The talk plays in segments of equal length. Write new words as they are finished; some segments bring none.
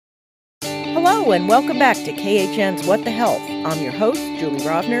Hello and welcome back to KHN's What the Health. I'm your host, Julie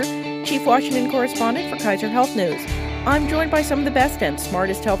Rovner, Chief Washington Correspondent for Kaiser Health News. I'm joined by some of the best and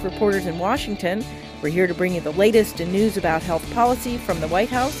smartest health reporters in Washington. We're here to bring you the latest in news about health policy from the White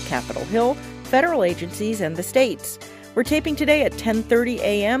House, Capitol Hill, federal agencies, and the states. We're taping today at 10:30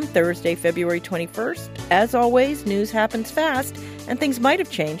 a.m., Thursday, February 21st. As always, news happens fast, and things might have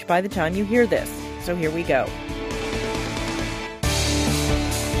changed by the time you hear this. So here we go.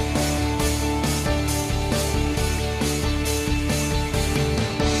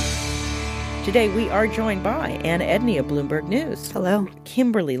 Today, we are joined by Anna Edney of Bloomberg News. Hello.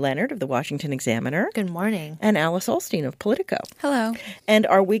 Kimberly Leonard of the Washington Examiner. Good morning. And Alice Ollstein of Politico. Hello. And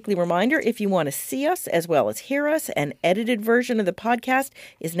our weekly reminder, if you want to see us as well as hear us, an edited version of the podcast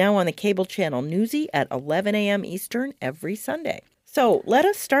is now on the cable channel Newsy at 11 a.m. Eastern every Sunday. So let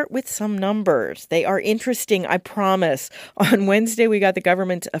us start with some numbers. They are interesting, I promise. On Wednesday, we got the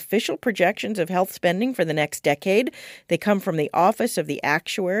government's official projections of health spending for the next decade. They come from the Office of the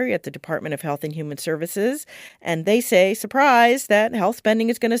Actuary at the Department of Health and Human Services. And they say, surprise, that health spending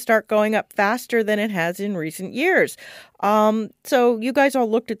is going to start going up faster than it has in recent years. So you guys all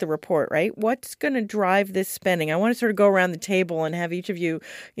looked at the report, right? What's going to drive this spending? I want to sort of go around the table and have each of you,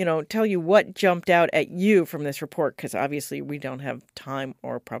 tell you what jumped out at you from this report, because obviously we don't have time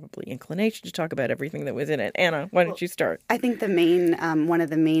or probably inclination to talk about everything that was in it. Anna, why don't you start? I think one of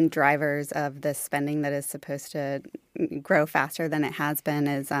the main drivers of this spending that is supposed to grow faster than it has been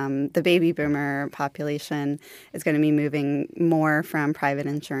is the baby boomer population is going to be moving more from private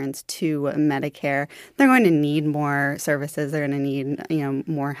insurance to Medicare. They're going to need more services. They're going to need,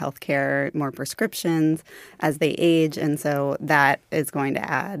 more health care, more prescriptions as they age. And so that is going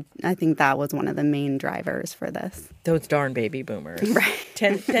to add. I think that was one of the main drivers for this. Those darn baby boomers. Right.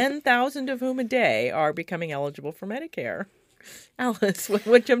 10,000 of whom a day are becoming eligible for Medicare. Alice,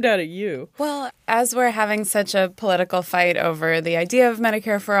 what jumped out at you? Well, as we're having such a political fight over the idea of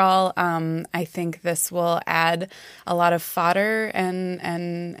Medicare for All, I think this will add a lot of fodder and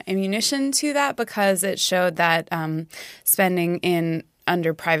ammunition to that, because it showed that spending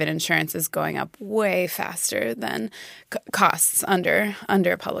under private insurance is going up way faster than costs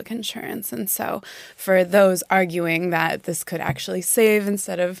under public insurance. And so for those arguing that this could actually save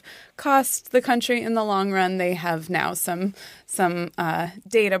instead of cost the country in the long run, they have now some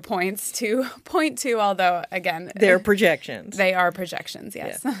data points to point to, although, again, they're projections. They are projections,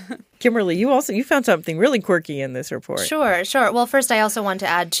 yes. Yeah. Kimberly, you found something really quirky in this report. Sure. Well, first, I also want to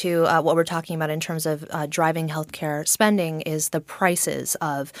add to what we're talking about in terms of driving healthcare spending is the prices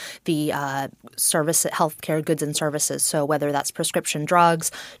of the healthcare goods and services. So whether that's prescription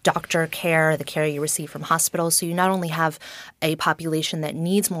drugs, doctor care, the care you receive from hospitals. So you not only have a population that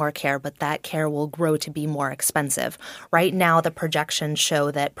needs more care, but that care will grow to be more expensive. Right now, the projections show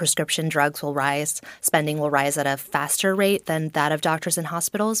that prescription drugs will rise, spending will rise at a faster rate than that of doctors and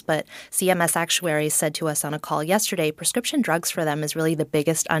hospitals. But CMS actuaries said to us on a call yesterday, prescription drugs for them is really the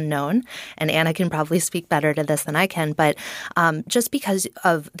biggest unknown. And Anna can probably speak better to this than I can. But just because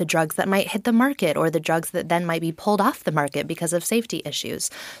of the drugs that might hit the market or the drugs that then might be pulled off the market because of safety issues.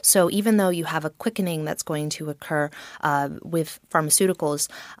 So even though you have a quickening that's going to occur with pharmaceuticals,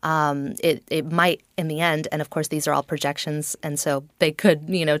 it might in the end, and of course these are all projections, and so they could,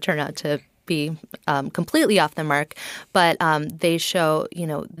 turn out to be completely off the mark, but they show,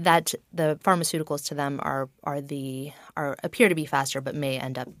 that the pharmaceuticals to them appear to be faster, but may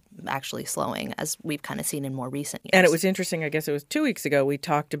end up actually slowing, as we've kind of seen in more recent years. And it was interesting, I guess it was 2 weeks ago, we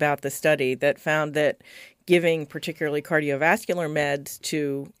talked about the study that found that giving particularly cardiovascular meds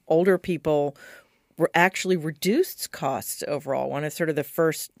to older people actually reduced costs overall. One of sort of the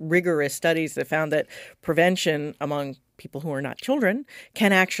first rigorous studies that found that prevention among people who are not children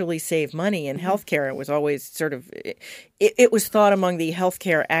can actually save money in healthcare. It was always sort of it was thought among the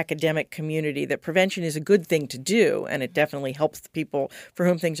healthcare academic community that prevention is a good thing to do, and it definitely helps the people for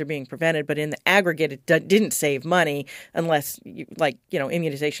whom things are being prevented. But in the aggregate, it didn't save money unless,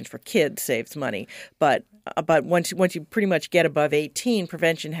 immunizations for kids saves money. But once you pretty much get above 18,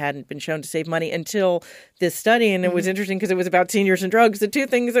 prevention hadn't been shown to save money until this study. And it was interesting because it was about seniors and drugs, the two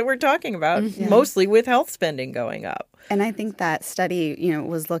things that we're talking about, mostly with health spending going up. And I think that study,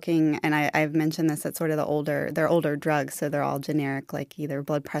 was looking, and I've mentioned this, at sort of they're older drugs, so they're all generic, like either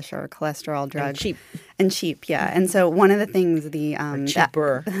blood pressure or cholesterol drugs. And cheap, yeah. And so one of the things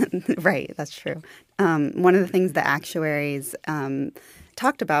cheaper. Right, that's true. One of the things the actuaries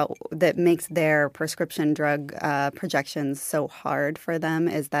talked about that makes their prescription drug projections so hard for them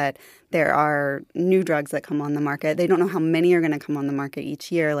is that there are new drugs that come on the market. They don't know how many are going to come on the market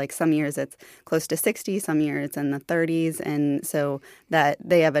each year. Like some years it's close to 60, some years it's in the 30s. And so that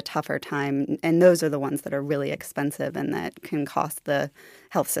they have a tougher time. And those are the ones that are really expensive and that can cost the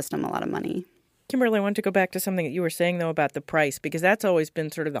health system a lot of money. Kimberly, I want to go back to something that you were saying, though, about the price, because that's always been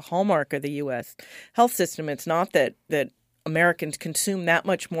sort of the hallmark of the U.S. health system. It's not that Americans consume that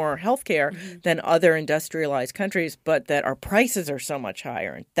much more health care than other industrialized countries, but that our prices are so much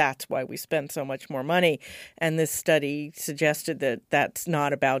higher, and that's why we spend so much more money. And this study suggested that that's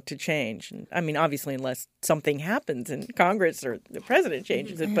not about to change. And, I mean, obviously, unless something happens in Congress or the president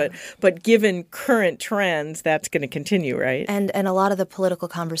changes it, but given current trends, that's going to continue, right? And a lot of the political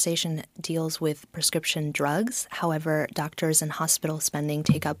conversation deals with prescription drugs. However, doctors and hospital spending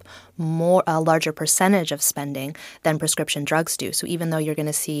take up a larger percentage of spending than prescription drugs do. So even though you're going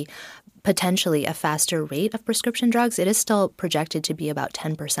to see potentially a faster rate of prescription drugs, it is still projected to be about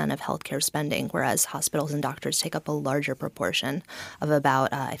 10% of healthcare spending, whereas hospitals and doctors take up a larger proportion of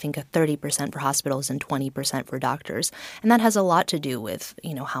about, I think, 30% for hospitals and 20% for doctors. And that has a lot to do with,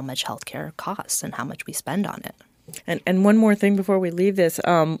 how much healthcare costs and how much we spend on it. And one more thing before we leave this.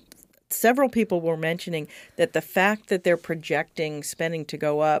 Several people were mentioning that the fact that they're projecting spending to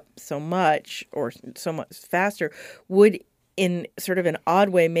go up so much or so much faster would, in sort of an odd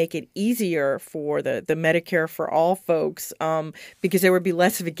way, make it easier for the Medicare for All folks because there would be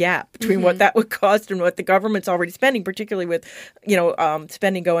less of a gap between what that would cost and what the government's already spending, particularly with,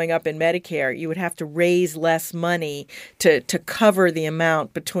 spending going up in Medicare. You would have to raise less money to cover the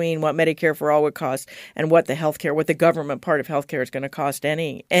amount between what Medicare for All would cost and what the government part of healthcare is going to cost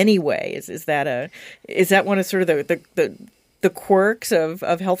anyway. Is that one of sort of the quirks of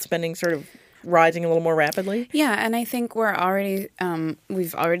health spending sort of rising a little more rapidly? Yeah, and I think we've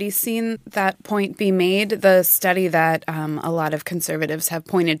already seen that point be made. The study that a lot of conservatives have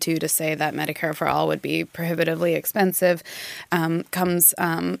pointed to say that Medicare for All would be prohibitively expensive comes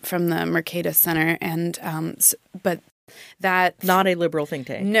from the Mercatus Center, but that not a liberal think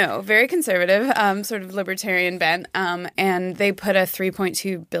tank. No, very conservative, sort of libertarian bent, and they put a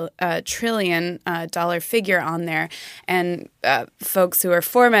 $3.2 trillion dollar figure on there. And folks who are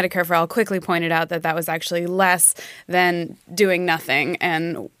for Medicare for All quickly pointed out that was actually less than doing nothing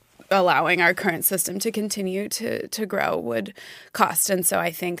and allowing our current system to continue to grow would cost. And so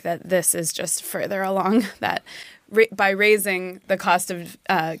I think that this is just further along that. By raising the cost of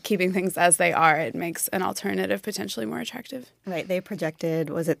keeping things as they are, it makes an alternative potentially more attractive. Right. They projected,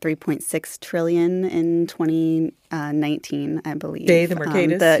 was it $3.6 trillion in 2019, I believe. The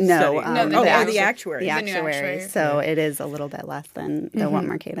Mercatus study. The actuary. The actuary. So it is a little bit less than what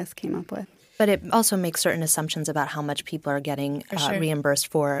Mercatus came up with. But it also makes certain assumptions about how much people are getting reimbursed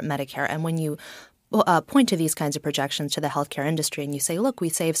for Medicare. And when you point to these kinds of projections to the healthcare industry and you say, look, we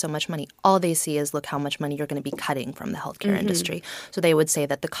save so much money, all they see is, look how much money you're going to be cutting from the healthcare industry. So they would say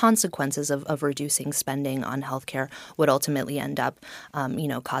that the consequences of reducing spending on healthcare would ultimately end up,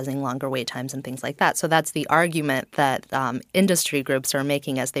 causing longer wait times and things like that. So that's the argument that industry groups are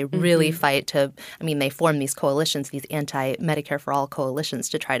making as they really fight they form these coalitions, these anti-Medicare for All coalitions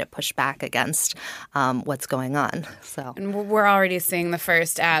to try to push back against what's going on. So, and we're already seeing the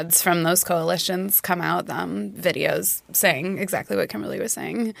first ads from those coalitions come out, videos saying exactly what Kimberly was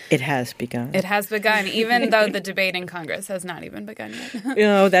saying. It has begun. It has begun, even though the debate in Congress has not even begun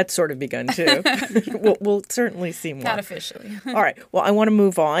yet. That's sort of begun too. We'll certainly see more. Not officially. All right. Well, I want to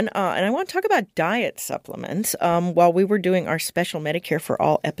move on, and I want to talk about diet supplements. While we were doing our special Medicare for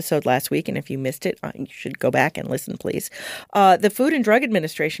All episode last week, and if you missed it, you should go back and listen, please. The Food and Drug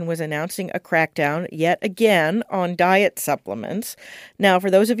Administration was announcing a crackdown yet again on diet supplements. Now,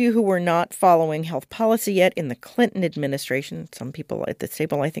 for those of you who were not following health policy yet in the Clinton administration, some people at this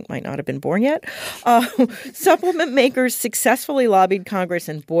table I think might not have been born yet, supplement makers successfully lobbied Congress,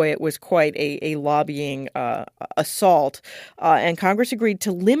 and boy, it was quite a lobbying assault. And Congress agreed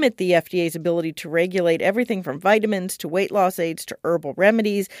to limit the FDA's ability to regulate everything from vitamins to weight loss aids to herbal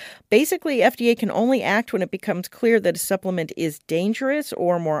remedies. Basically, FDA can only act when it becomes clear that a supplement is dangerous,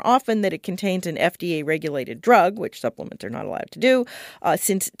 or more often that it contains an FDA-regulated drug, which supplements are not allowed to do.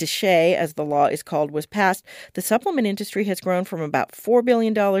 Since DSHEA, as the law is called, was passed, the supplement industry has grown from about $4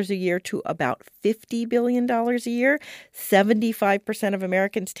 billion a year to about $50 billion a year. 75% of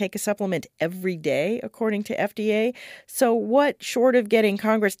Americans take a supplement every day, according to FDA. So what, short of getting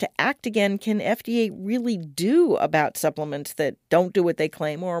Congress to act again, can FDA really do about supplements that don't do what they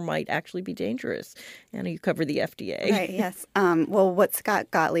claim or might actually be dangerous? Anna, you cover the FDA. Right, yes. Well, what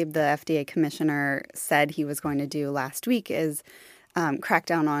Scott Gottlieb, the FDA commissioner, said he was going to do last week is crack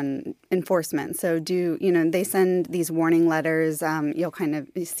down on enforcement. So they send these warning letters. You'll kind of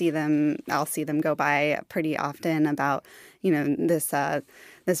I'll see them go by pretty often about,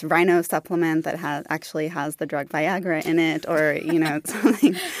 this rhino supplement that actually has the drug Viagra in it, or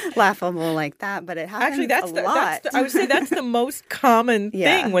something laughable like that. But it happens a lot. I would say that's the most common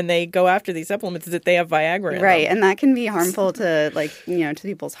thing when they go after these supplements, is that they have Viagra in them. Right, and that can be harmful to to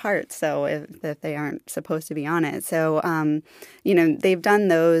people's hearts. So if they aren't supposed to be on it, so they've done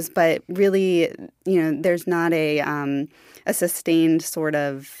those, but really there's not a sustained sort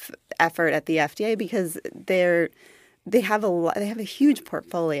of effort at the FDA because they have a huge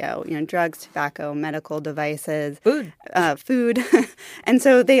portfolio, drugs, tobacco, medical devices, food. And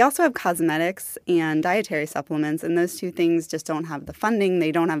so they also have cosmetics and dietary supplements, and those two things just don't have the funding.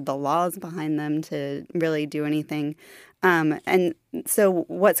 They don't have the laws behind them to really do anything. And so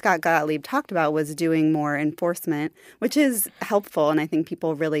what Scott Gottlieb talked about was doing more enforcement, which is helpful, and I think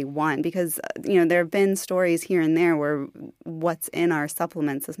people really want, because there have been stories here and there where what's in our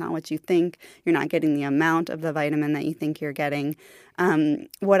supplements is not what you think. You're not getting the amount of the vitamin that you think you're getting.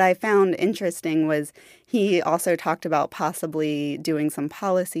 What I found interesting was he also talked about possibly doing some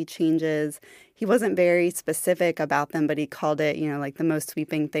policy changes. He wasn't very specific about them, but he called it, the most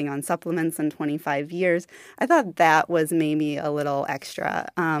sweeping thing on supplements in 25 years. I thought that was maybe a little extra.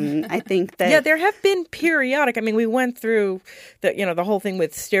 I think that... Yeah, there have been periodic... I mean, we went through the whole thing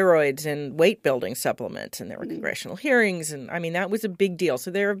with steroids and weight-building supplements, and there were congressional hearings, and, I mean, that was a big deal. So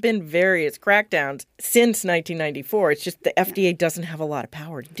there have been various crackdowns since 1994. It's just the FDA doesn't have a lot of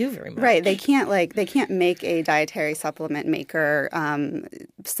power to do very much. Right. They can't make a dietary supplement maker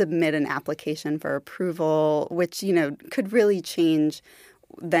submit an application for approval, which, could really change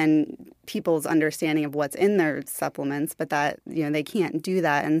then people's understanding of what's in their supplements, but that, they can't do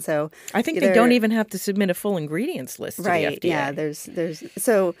that. And so I think they don't even have to submit a full ingredients list to the FDA. Yeah, there's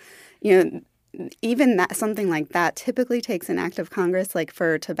so, even that, something like that typically takes an act of Congress. Like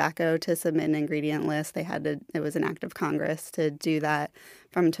for tobacco to submit an ingredient list, it was an act of Congress to do that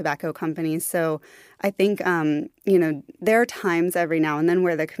from tobacco companies. So I think, there are times every now and then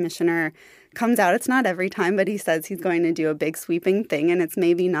where the commissioner comes out. It's not every time, but he says he's going to do a big sweeping thing, and it's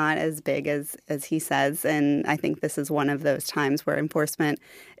maybe not as big as he says. And I think this is one of those times where enforcement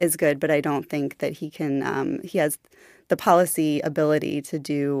is good, but I don't think that he has the policy ability to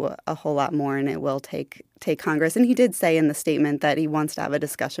do a whole lot more, and it will take Congress. And he did say in the statement that he wants to have a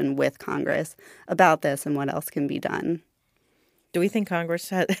discussion with Congress about this and what else can be done. Do we think Congress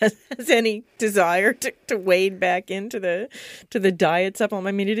has any desire to wade back into the diet supplement?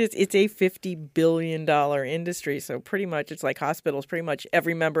 I mean, it's a $50 billion industry, so pretty much it's like hospitals. Pretty much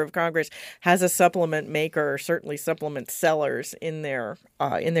every member of Congress has a supplement maker, or certainly supplement sellers in their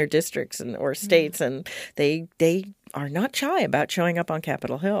districts or states, and they are not shy about showing up on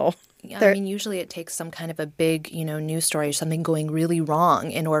Capitol Hill. Yeah, I mean, usually it takes some kind of a big, news story or something going really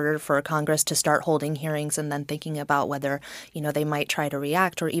wrong in order for Congress to start holding hearings and then thinking about whether, they might try to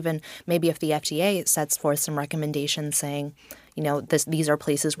react, or even maybe if the FDA sets forth some recommendations saying, these are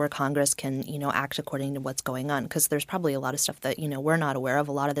places where Congress can, act according to what's going on, because there's probably a lot of stuff that, we're not aware of.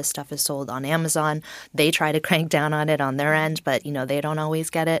 A lot of this stuff is sold on Amazon. They try to crank down on it on their end, but, they don't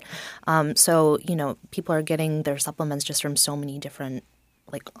always get it. So, people are getting their supplements just from so many different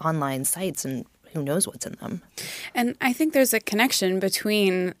online sites, and who knows what's in them. And I think there's a connection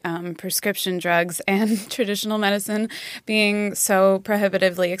between prescription drugs and traditional medicine being so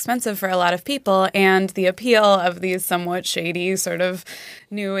prohibitively expensive for a lot of people, and the appeal of these somewhat shady, sort of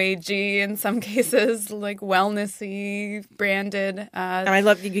new agey, in some cases, wellnessy branded and I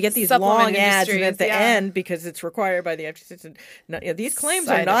love you get these long ads at the end because it's required by the FTC. These claims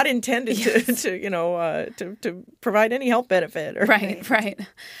are not intended to provide any health benefit. Right.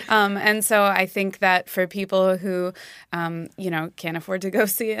 And so I think that for people who, can't afford to go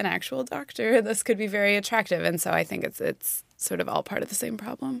see an actual doctor, this could be very attractive. And so I think it's sort of all part of the same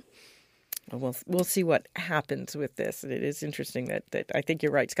problem. Well, we'll see what happens with this. And it is interesting that I think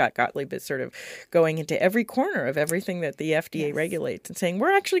you're right. Scott Gottlieb is sort of going into every corner of everything that the FDA regulates and saying,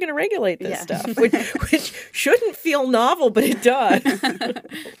 we're actually going to regulate this stuff, which shouldn't feel novel, but it does.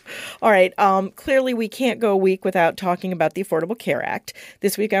 All right. Clearly, we can't go a week without talking about the Affordable Care Act.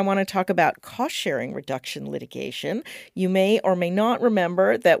 This week, I want to talk about cost-sharing reduction litigation. You may or may not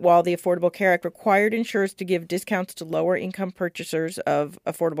remember that while the Affordable Care Act required insurers to give discounts to lower-income purchasers of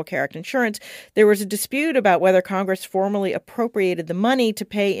Affordable Care Act insurance, there was a dispute about whether Congress formally appropriated the money to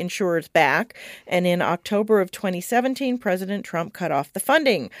pay insurers back. And in October of 2017, President Trump cut off the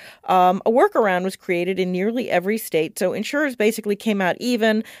funding. A workaround was created in nearly every state. So insurers basically came out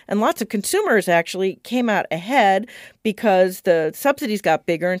even, and lots of consumers actually came out ahead because the subsidies got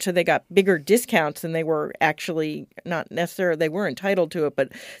bigger, and so they got bigger discounts than they were actually not necessarily they were entitled to it, but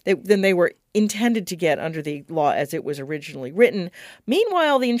they were intended to get under the law as it was originally written.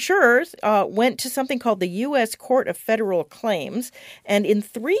 Meanwhile, the insurers went to something called the U.S. Court of Federal Claims, and in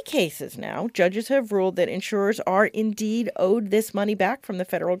 3 cases now, judges have ruled that insurers are indeed owed this money back from the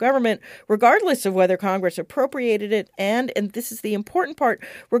federal government, regardless of whether Congress appropriated it, and this is the important part,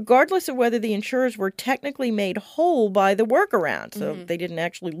 regardless of whether the insurers were technically made whole by the workaround. So they didn't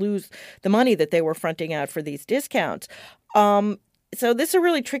actually lose the money that they were fronting out for these discounts. So this is a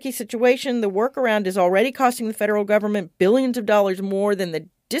really tricky situation. The workaround is already costing the federal government billions of dollars more than the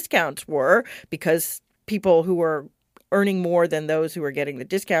discounts were because people who were earning more than those who are getting the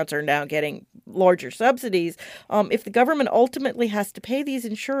discounts are now getting larger subsidies. If the government ultimately has to pay these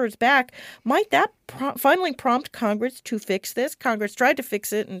insurers back, might that finally prompt Congress to fix this? Congress tried to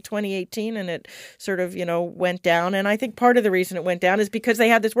fix it in 2018 and it sort of, went down. And I think part of the reason it went down is because they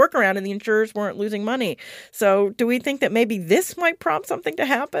had this workaround and the insurers weren't losing money. So do we think that maybe this might prompt something to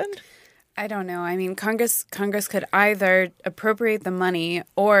happen? I don't know. I mean, Congress could either appropriate the money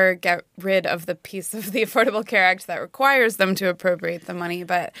or get rid of the piece of the Affordable Care Act that requires them to appropriate the money.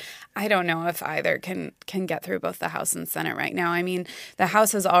 But I don't know if either can get through both the House and Senate right now. I mean, the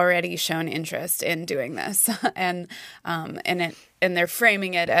House has already shown interest in doing this, and they're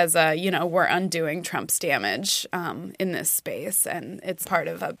framing it as we're undoing Trump's damage in this space, and it's part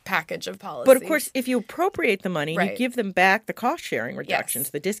of a package of policies. But of course, if you appropriate the money and Right. you give them back the cost sharing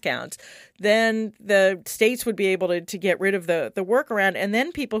reductions, the discounts, then the states would be able to get rid of the workaround, and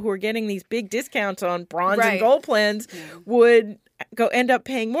then people who are getting these big discounts on bronze and Right. gold plans would end up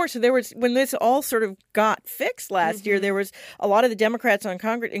paying more. So there was, when this all sort of got fixed last year, there was a lot of the Democrats in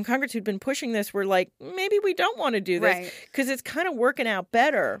Congress who'd been pushing this were like, maybe we don't want to do this because it's kind of working out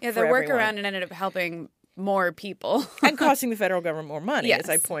better. Yeah, the for everyone. workaround ended up helping more people and costing the federal government more money, Yes. as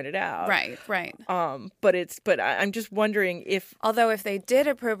I pointed out. Right. But I'm just wondering if Although if they did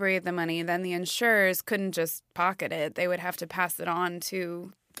appropriate the money, then the insurers couldn't just pocket it. They would have to pass it on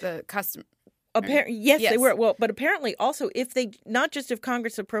to the customer. Yes, they were. Well, but apparently also not just if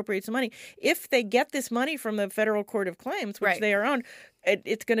Congress appropriates the money, if they get this money from the Federal Court of Claims, which they are on,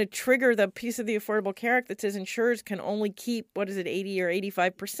 it's going to trigger the piece of the Affordable Care Act that says insurers can only keep, 80 or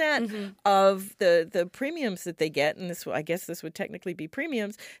 85% of the premiums that they get. And I guess this would technically be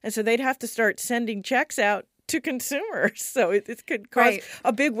premiums. And so they'd have to start sending checks out to consumers. So it could cause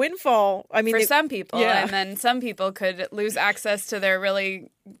a big windfall. I mean, for some people, yeah. and then some people could lose access to their really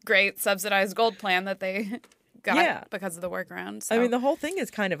great subsidized gold plan that they got because of the workaround. So. I mean, the whole thing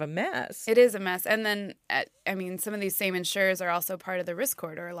is kind of a mess. It is a mess. And then, some of these same insurers are also part of the risk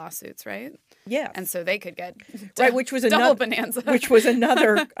corridor lawsuits, right? Yeah. And so they could get which was double bonanza. Which was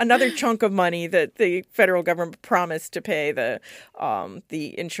another chunk of money that the federal government promised to pay the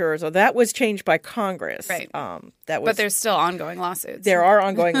insurers. So that was changed by Congress. Right. But there's still ongoing lawsuits. There are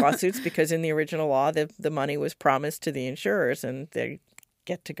ongoing lawsuits because in the original law, the money was promised to the insurers and they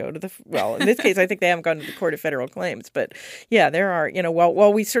get to go to in this case, I think they haven't gone to the Court of Federal Claims. But yeah, there are,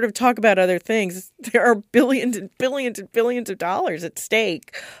 while we sort of talk about other things, there are billions and billions and billions of dollars at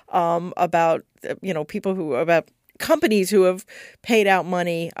stake about companies who have paid out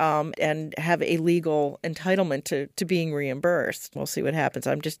money and have a legal entitlement to being reimbursed. We'll see what happens.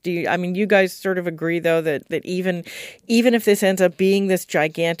 You guys sort of agree, though, that even if this ends up being this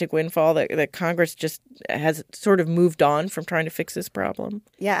gigantic windfall, that Congress just has sort of moved on from trying to fix this problem?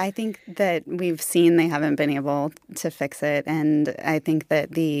 Yeah, I think that we've seen they haven't been able to fix it. And I think that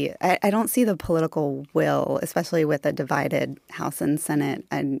I don't see the political will, especially with a divided House and Senate.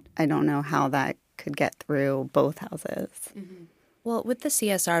 I don't know how that could get through both houses. Mm-hmm. Well, with the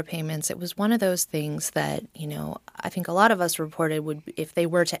CSR payments, it was one of those things that, I think a lot of us reported if they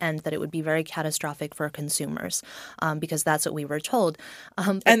were to end, that it would be very catastrophic for consumers because that's what we were told.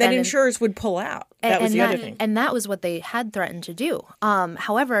 And then insurers would pull out. That was the other thing. And that was what they had threatened to do.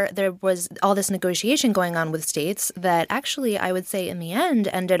 However, there was all this negotiation going on with states that actually, I would say in the end,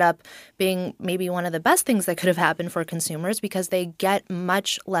 ended up being maybe one of the best things that could have happened for consumers because they get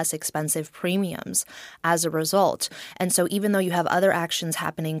much less expensive premiums as a result. And so even though you have other actions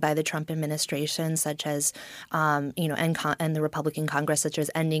happening by the Trump administration, such as, and the Republican Congress, such as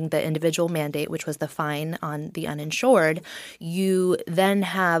ending the individual mandate, which was the fine on the uninsured, you then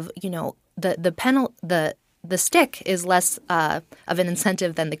have, the the stick is less of an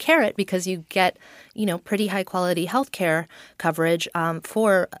incentive than the carrot because you get, pretty high quality healthcare coverage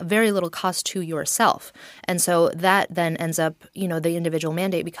for very little cost to yourself. And so that then ends up, the individual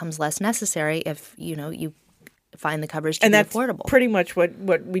mandate becomes less necessary if, you find the coverage to be affordable. And that's pretty much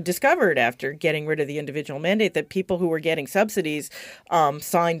what we discovered after getting rid of the individual mandate, that people who were getting subsidies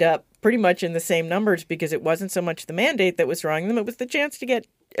signed up pretty much in the same numbers because it wasn't so much the mandate that was drawing them, it was the chance to get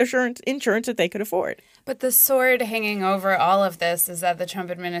insurance that they could afford. But the sword hanging over all of this is that the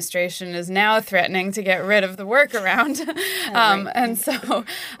Trump administration is now threatening to get rid of the workaround. And so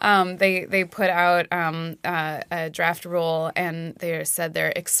they put out a draft rule, and they said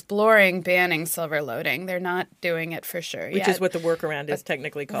they're exploring banning silver loading. They're not doing it for sure yet. Which is what the workaround is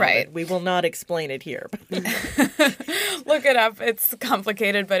technically called. Right. We will not explain it here. Look it up. It's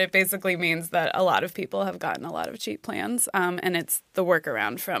complicated, but it basically means that a lot of people have gotten a lot of cheap plans, and it's the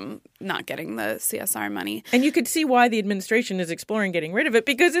workaround from not getting the CSR money. And you could see why the administration is exploring getting rid of it,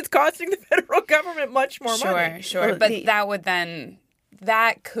 because it's costing the federal government much more money. Sure. But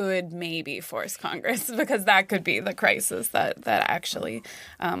that could maybe force Congress, because that could be the crisis that actually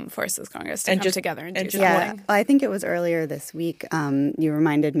forces Congress to come together and do something. Yeah, I think it was earlier this week, you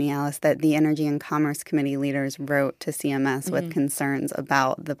reminded me, Alice, that the Energy and Commerce Committee leaders wrote to CMS with concerns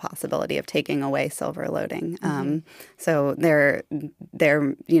about the possibility of taking away silver loading. So they're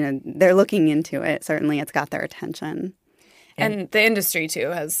looking into it. Certainly it's got their attention. And the industry, too,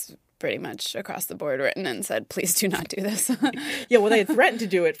 has pretty much across the board written and said, please do not do this. Yeah, well, they had threatened to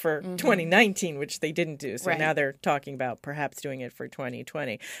do it for 2019, which they didn't do. So right. Now they're talking about perhaps doing it for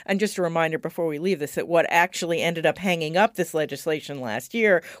 2020. And just a reminder before we leave this, that what actually ended up hanging up this legislation last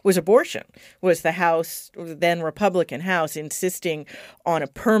year was abortion, was the House, then Republican House, insisting on a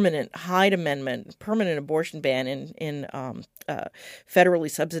permanent Hyde Amendment, permanent abortion ban in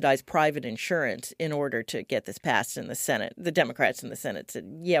federally subsidized private insurance in order to get this passed in the Senate. The Democrats in the Senate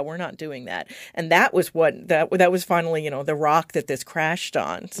said, yeah, we're not doing that. And that was that was finally, the rock that this crashed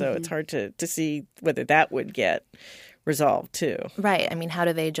on. So it's hard to see whether that would get resolved too. Right. I mean, how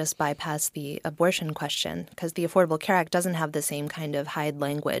do they just bypass the abortion question? Because the Affordable Care Act doesn't have the same kind of Hyde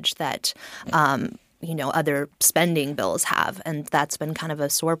language that other spending bills have. And that's been kind of a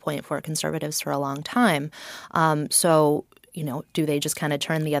sore point for conservatives for a long time. Do they just kind of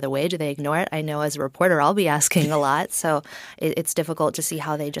turn the other way? Do they ignore it? I know as a reporter, I'll be asking a lot. So it's difficult to see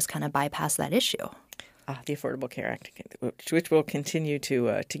how they just kind of bypass that issue. The Affordable Care Act, which will continue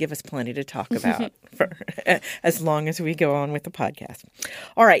to give us plenty to talk about for as long as we go on with the podcast.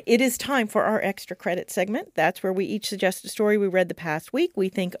 All right, it is time for our extra credit segment. That's where we each suggest a story we read the past week we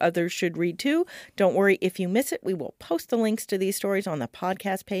think others should read too. Don't worry if you miss it. We will post the links to these stories on the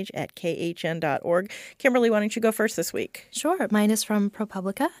podcast page at khn.org. Kimberly, why don't you go first this week? Sure. Mine is from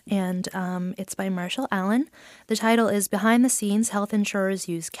ProPublica, and it's by Marshall Allen. The title is Behind the Scenes, Health Insurers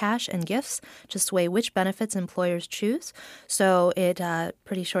Use Cash and Gifts to Sway Which Benefits Employers Choose. So it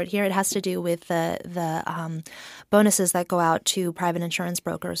pretty short here. It has to do with the bonuses that go out to private insurance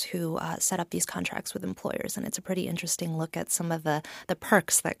brokers who set up these contracts with employers, and it's a pretty interesting look at some of the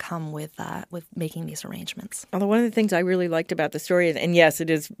perks that come with making these arrangements. Although one of the things I really liked about the story, and yes, it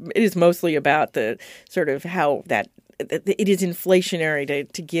is mostly about the sort of how that it is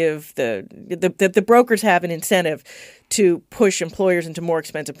inflationary to give the brokers have an incentive to push employers into more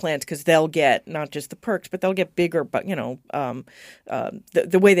expensive plans because they'll get not just the perks, but they'll get bigger. But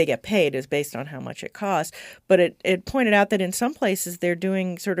the way they get paid is based on how much it costs. But it pointed out that in some places they're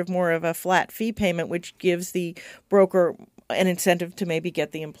doing sort of more of a flat fee payment, which gives the broker an incentive to maybe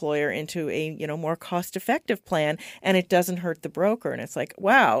get the employer into a more cost-effective plan, and it doesn't hurt the broker. And it's like,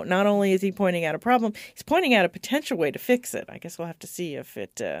 wow, not only is he pointing out a problem, he's pointing out a potential way to fix it. I guess we'll have to see if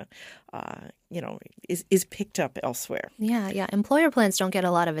it is picked up elsewhere. Yeah. Employer plans don't get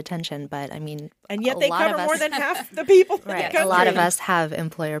a lot of attention, but I mean, and yet they cover more than half the people in the country. A lot of us have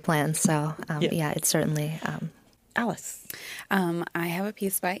employer plans, so it's certainly. Alice. I have a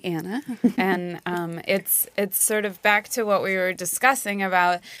piece by Anna, and it's sort of back to what we were discussing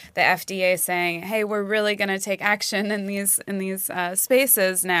about the FDA saying, "Hey, we're really going to take action in these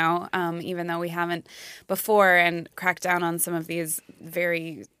spaces now, even though we haven't before, and crack down on some of these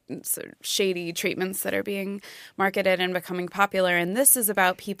very sort of shady treatments that are being marketed and becoming popular." And this is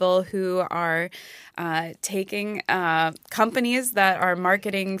about people who are taking companies that are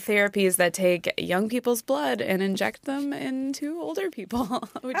marketing therapies that take young people's blood and inject them into older people.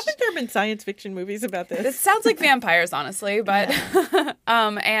 Haven't there been science fiction movies about this? It sounds like vampires, honestly, but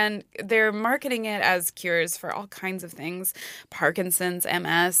and they're marketing it as cures for all kinds of things, Parkinson's,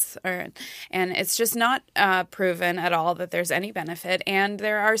 MS, and it's just not proven at all that there's any benefit. And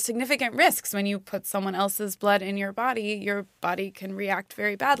there are significant risks when you put someone else's blood in your body. Your body can react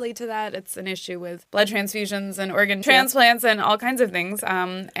very badly to that. It's an issue with blood transfusions and organ transplants and all kinds of things.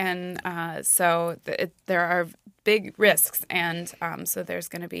 So there are big risks, and so there's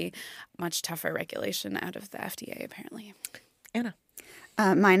going to be much tougher regulation out of the FDA, apparently. Anna.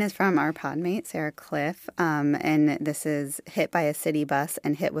 Mine is from our podmate, Sarah Cliff, and this is hit by a city bus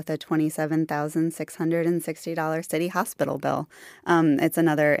and hit with a $27,660 city hospital bill. It's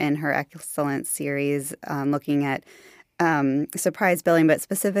another in her Excellence series looking at surprise billing, but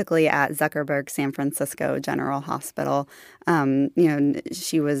specifically at Zuckerberg San Francisco General Hospital.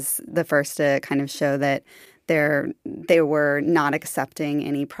 She was the first to kind of show that they were not accepting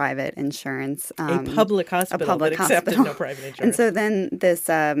any private insurance. A public hospital that accepted no private insurance. And so then this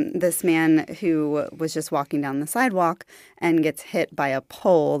man who was just walking down the sidewalk and gets hit by a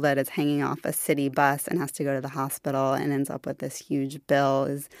pole that is hanging off a city bus and has to go to the hospital and ends up with this huge bill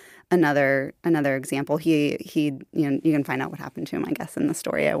is another example. You can find out what happened to him, I guess, in the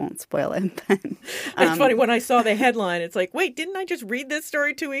story. I won't spoil it. But, it's funny, when I saw the headline, it's like, wait, didn't I just read this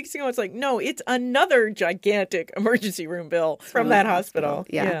story 2 weeks ago? It's like, no, it's another gigantic emergency room bill from that hospital.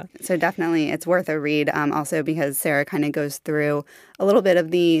 Yeah. So definitely it's worth a read, also because Sarah kind of goes through a little bit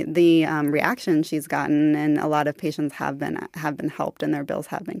of the reaction she's gotten, and a lot of patients have been helped and their bills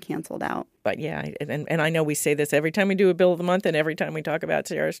have been canceled out. But yeah, and I know we say this every time we do a bill of the month and every time we talk about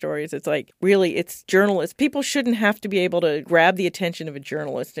Sarah stories. It's like, really, it's journalists. People shouldn't have to be able to grab the attention of a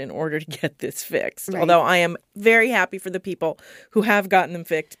journalist in order to get this fixed. Right. Although I am very happy for the people who have gotten them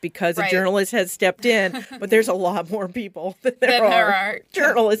fixed because a journalist has stepped in. But there's a lot more people than there are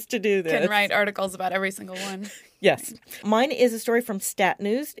journalists to do this. Can write articles about every single one. Yes. Mine is a story from Stat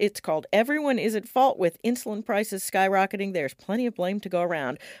News. It's called Everyone is at Fault with Insulin Prices Skyrocketing. There's Plenty of Blame to Go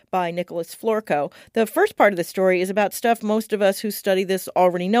Around by Nicholas Florco. The first part of the story is about stuff most of us who study this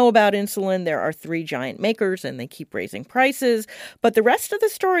already know about insulin. There are 3 giant makers and they keep raising prices. But the rest of the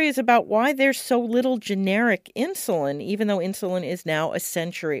story is about why there's so little generic insulin, even though insulin is now a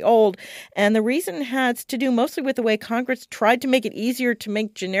century old. And the reason has to do mostly with the way Congress tried to make it easier to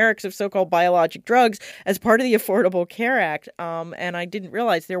make generics of so-called biologic drugs as part of the Affordable Care Act. And I didn't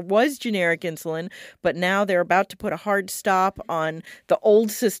realize there was generic insulin, but now they're about to put a hard stop on the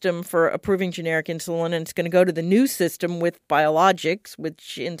old system for approving generic insulin, and it's going to go to the new system with biologics,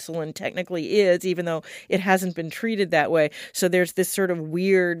 which insulin technically is, even though it hasn't been treated that way. So there's this sort of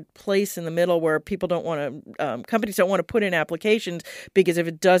weird place in the middle where people don't want to, companies don't want to put in applications because if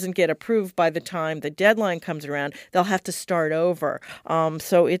it doesn't get approved by the time the deadline comes around, they'll have to start over.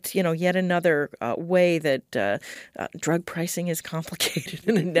 So it's, yet another way that drug pricing is complicated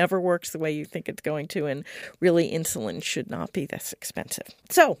and it never works the way you think it's going to. And really, insulin should not be this expensive.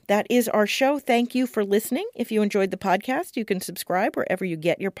 So that is our show. Thank you for listening. If you enjoyed the podcast, you can subscribe wherever you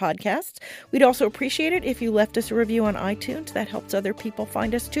get your podcasts. We'd also appreciate it if you left us a review on iTunes. That helps other people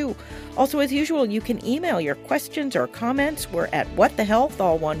find us too. Also, as usual, you can email your questions or comments. We're at whatthehealth,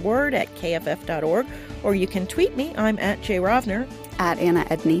 all one word, at kff.org. Or you can tweet me. I'm at Jay Rovner. At Anna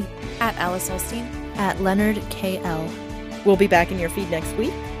Edney. At Alice Olstein. At Leonard KL. We'll be back in your feed next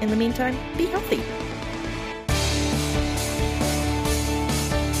week. In the meantime, be healthy.